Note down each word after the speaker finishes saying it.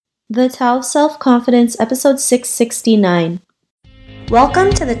The Tao of Self-Confidence, episode 669.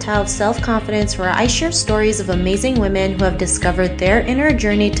 Welcome to the Tao of Self-Confidence, where I share stories of amazing women who have discovered their inner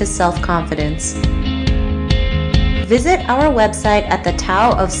journey to self-confidence. Visit our website at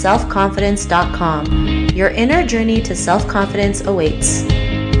thetaoofselfconfidence.com. Your inner journey to self-confidence awaits.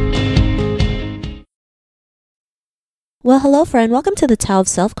 Well, hello friend. Welcome to the Tao of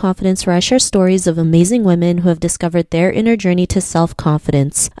Self-Confidence, where I share stories of amazing women who have discovered their inner journey to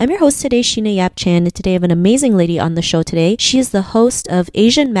self-confidence. I'm your host today, Sheena Yap Chan, and today I have an amazing lady on the show today. She is the host of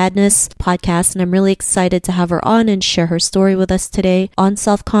Asian Madness podcast, and I'm really excited to have her on and share her story with us today on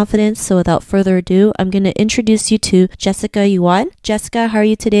self-confidence. So without further ado, I'm going to introduce you to Jessica Yuan. Jessica, how are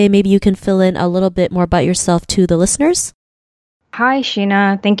you today? Maybe you can fill in a little bit more about yourself to the listeners. Hi,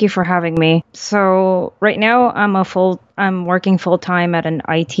 Sheena. Thank you for having me. So right now I'm working full-time at an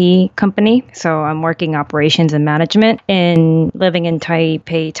IT company. So I'm working operations and management and living in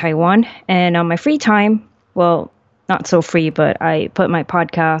Taipei, Taiwan. And on my free time, well, not so free, but I put my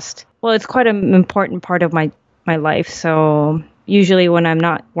podcast. Well, it's quite an important part of my life. So usually when I'm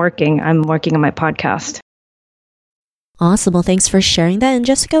not working, I'm working on my podcast. Awesome. Well, thanks for sharing that. And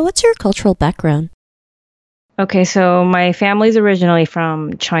Jessica, what's your cultural background? Okay, so my family's originally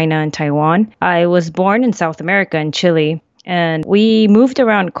from China and Taiwan. I was born in South America, in Chile, and we moved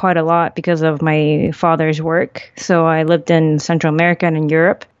around quite a lot because of my father's work. So I lived in Central America and in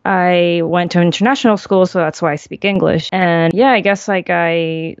Europe. I went to international school, so that's why I speak English. And yeah, I guess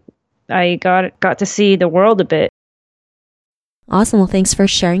I got to see the world a bit. Awesome. Well, thanks for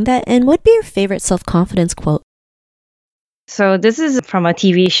sharing that. And what'd be your favorite self-confidence quote? So this is from a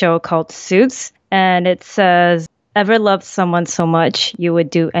TV show called Suits. And it says, ever loved someone so much you would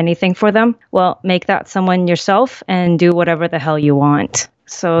do anything for them? Well, make that someone yourself and do whatever the hell you want.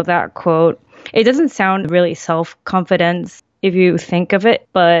 So that quote, it doesn't sound really self-confidence if you think of it.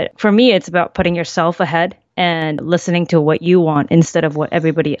 But for me, it's about putting yourself ahead and listening to what you want instead of what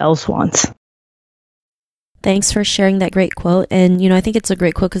everybody else wants. Thanks for sharing that great quote. And, I think it's a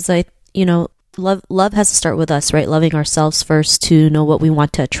great quote because Love has to start with us, right? Loving ourselves first to know what we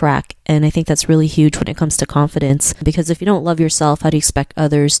want to attract. And I think that's really huge when it comes to confidence, because if you don't love yourself, how do you expect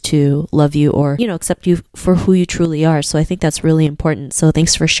others to love you or, accept you for who you truly are? So I think that's really important. So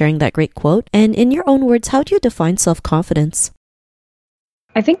thanks for sharing that great quote. And in your own words, how do you define self-confidence?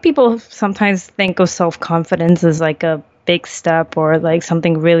 I think people sometimes think of self-confidence as like a big step or like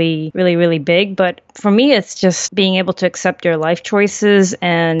something really, really, really big. But for me, it's just being able to accept your life choices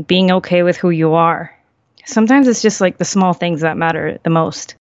and being okay with who you are. Sometimes it's just like the small things that matter the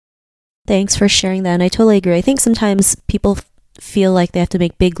most. Thanks for sharing that. And I totally agree. I think sometimes people feel like they have to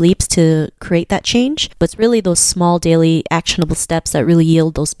make big leaps to create that change, but it's really those small daily actionable steps that really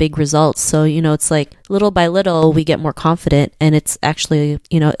yield those big results. So, it's like little by little we get more confident, and it's actually,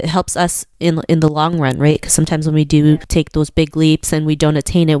 it helps us in the long run, right? Because sometimes when we do take those big leaps and we don't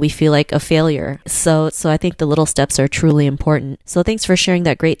attain it, we feel like a failure. So I think the little steps are truly important. So thanks for sharing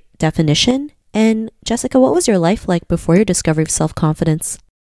that great definition. And Jessica, what was your life like before your discovery of self-confidence?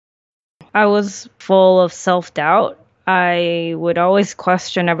 I was full of self-doubt. I would always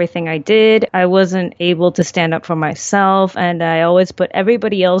question everything I did. I wasn't able to stand up for myself, and I always put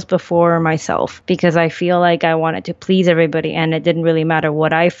everybody else before myself because I feel like I wanted to please everybody, and it didn't really matter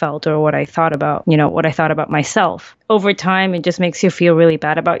what I felt or what I thought about, what I thought about myself. Over time, it just makes you feel really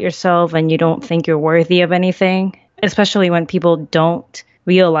bad about yourself, and you don't think you're worthy of anything, especially when people don't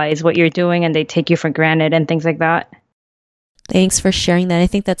realize what you're doing and they take you for granted and things like that. Thanks for sharing that. I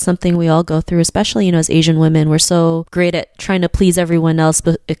think that's something we all go through, especially, as Asian women. We're so great at trying to please everyone else,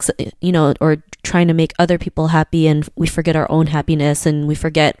 but, or trying to make other people happy, and we forget our own happiness and we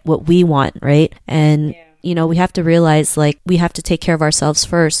forget what we want, right? And, we have to realize, like, we have to take care of ourselves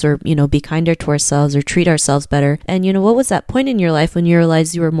first, or, be kinder to ourselves or treat ourselves better. And, what was that point in your life when you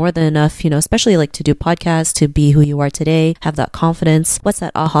realized you were more than enough, especially like to do podcasts, to be who you are today, have that confidence? What's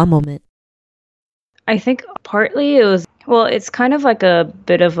that aha moment? I think partly it was, it's kind of like a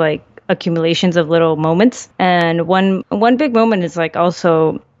bit of like accumulations of little moments. And one big moment is like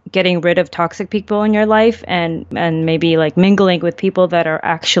also getting rid of toxic people in your life and maybe like mingling with people that are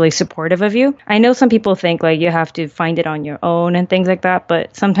actually supportive of you. I know some people think like you have to find it on your own and things like that,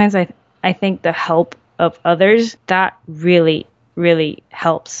 but sometimes I think the help of others, that really, really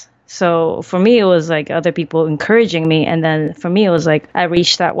helps. So for me, it was like other people encouraging me. And then for me, it was like I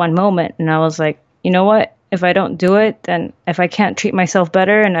reached that one moment and I was like, you know what? If I don't do it, then if I can't treat myself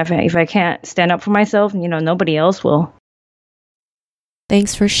better and if I can't stand up for myself, nobody else will.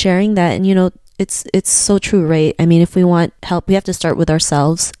 Thanks for sharing that. And, it's so true, right? I mean, if we want help, we have to start with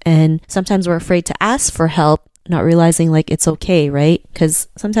ourselves. And sometimes we're afraid to ask for help not realizing like it's okay, right? Because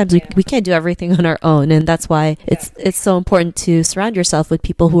sometimes we can't do everything on our own, and that's why it's so important to surround yourself with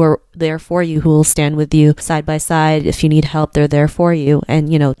people who are there for you, who will stand with you side by side. If you need help, they're there for you,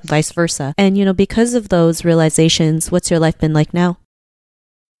 and vice versa. And because of those realizations, what's your life been like now?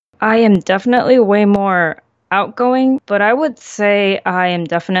 I am definitely way more outgoing, but I would say I am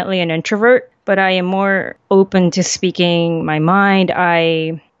definitely an introvert, but I am more open to speaking my mind.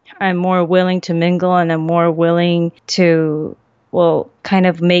 I'm more willing to mingle, and I'm more willing to, kind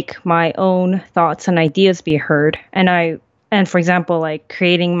of make my own thoughts and ideas be heard. And for example, like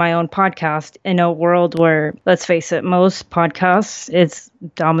creating my own podcast in a world where, let's face it, most podcasts is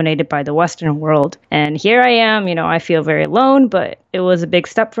dominated by the Western world. And here I am, I feel very alone, but it was a big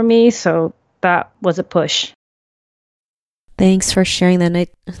step for me. So that was a push. Thanks for sharing that. And I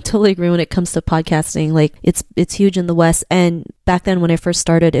totally agree when it comes to podcasting. Like it's huge in the West. And back then when I first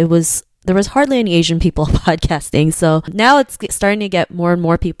started, there was hardly any Asian people podcasting. So now it's starting to get more and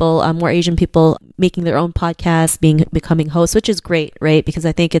more people, more Asian people making their own podcasts, becoming hosts, which is great, right? Because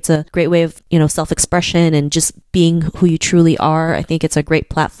I think it's a great way of, self-expression and just being who you truly are. I think it's a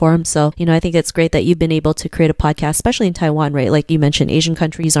great platform. So, I think it's great that you've been able to create a podcast, especially in Taiwan, right? Like you mentioned, Asian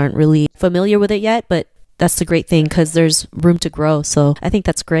countries aren't really familiar with it yet, but that's the great thing because there's room to grow. So I think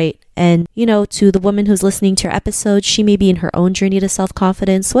that's great. And, to the woman who's listening to your episode, she may be in her own journey to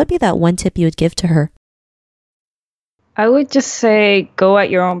self-confidence. What would be that one tip you would give to her? I would just say go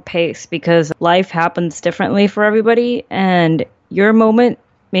at your own pace because life happens differently for everybody and your moment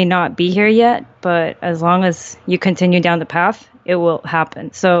may not be here yet, but as long as you continue down the path, it will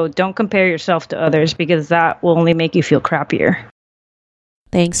happen. So don't compare yourself to others because that will only make you feel crappier.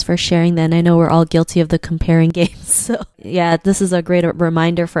 Thanks for sharing that. And I know we're all guilty of the comparing game. So yeah, this is a great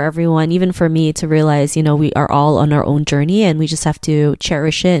reminder for everyone, even for me, to realize, we are all on our own journey and we just have to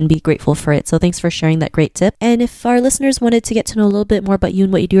cherish it and be grateful for it. So thanks for sharing that great tip. And if our listeners wanted to get to know a little bit more about you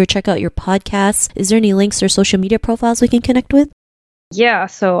and what you do or check out your podcasts, is there any links or social media profiles we can connect with? Yeah,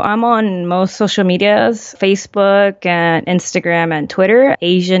 so I'm on most social medias, Facebook and Instagram and Twitter,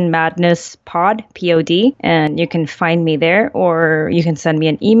 Asian Madness Pod, POD, and you can find me there or you can send me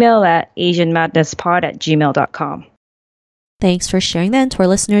an email at asianmadnesspod@gmail.com. Thanks for sharing that. And to our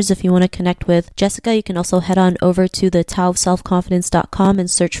listeners, if you want to connect with Jessica, you can also head on over to the taoofselfconfidence.com and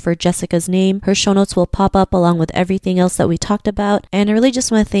search for Jessica's name. Her show notes will pop up along with everything else that we talked about. And I really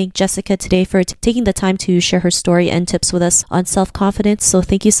just want to thank Jessica today for taking the time to share her story and tips with us on self-confidence. So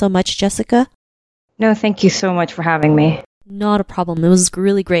thank you so much, Jessica. No, thank you so much for having me. Not a problem. It was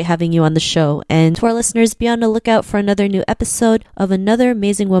really great having you on the show. And to our listeners, be on the lookout for another new episode of another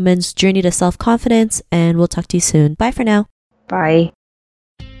amazing woman's journey to self-confidence. And we'll talk to you soon. Bye for now. Bye.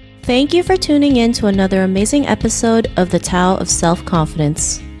 Thank you for tuning in to another amazing episode of the Tao of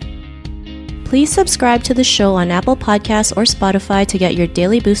Self-Confidence. Please subscribe to the show on Apple Podcasts or Spotify to get your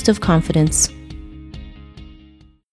daily boost of confidence.